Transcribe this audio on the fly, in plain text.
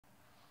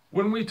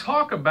When we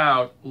talk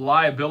about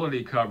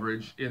liability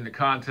coverage in the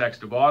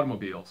context of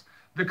automobiles,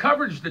 the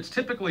coverage that's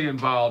typically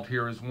involved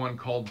here is one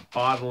called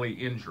bodily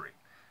injury.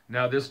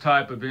 Now, this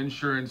type of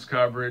insurance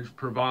coverage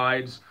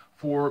provides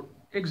for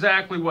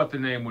exactly what the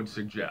name would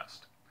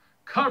suggest.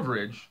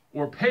 Coverage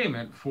or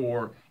payment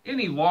for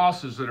any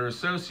losses that are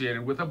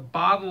associated with a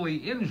bodily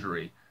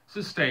injury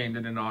sustained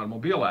in an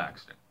automobile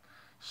accident.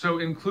 So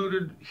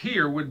included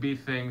here would be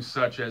things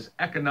such as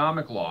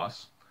economic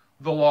loss,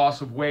 the loss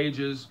of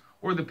wages,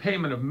 or the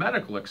payment of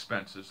medical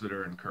expenses that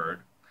are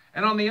incurred,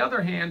 and on the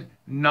other hand,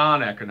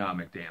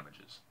 non-economic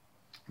damages.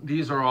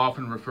 These are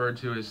often referred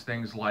to as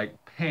things like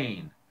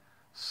pain,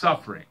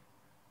 suffering,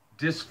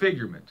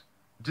 disfigurement,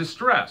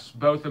 distress,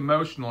 both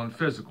emotional and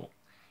physical.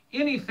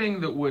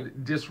 Anything that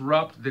would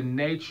disrupt the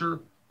nature,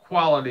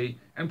 quality,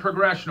 and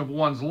progression of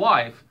one's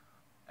life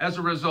as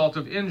a result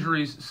of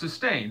injuries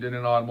sustained in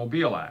an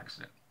automobile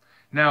accident.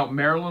 Now,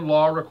 Maryland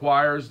law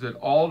requires that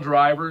all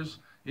drivers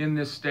in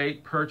this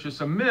state purchase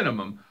a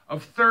minimum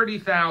of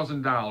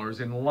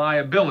 $30,000 in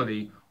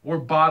liability or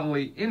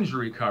bodily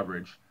injury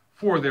coverage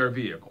for their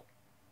vehicle.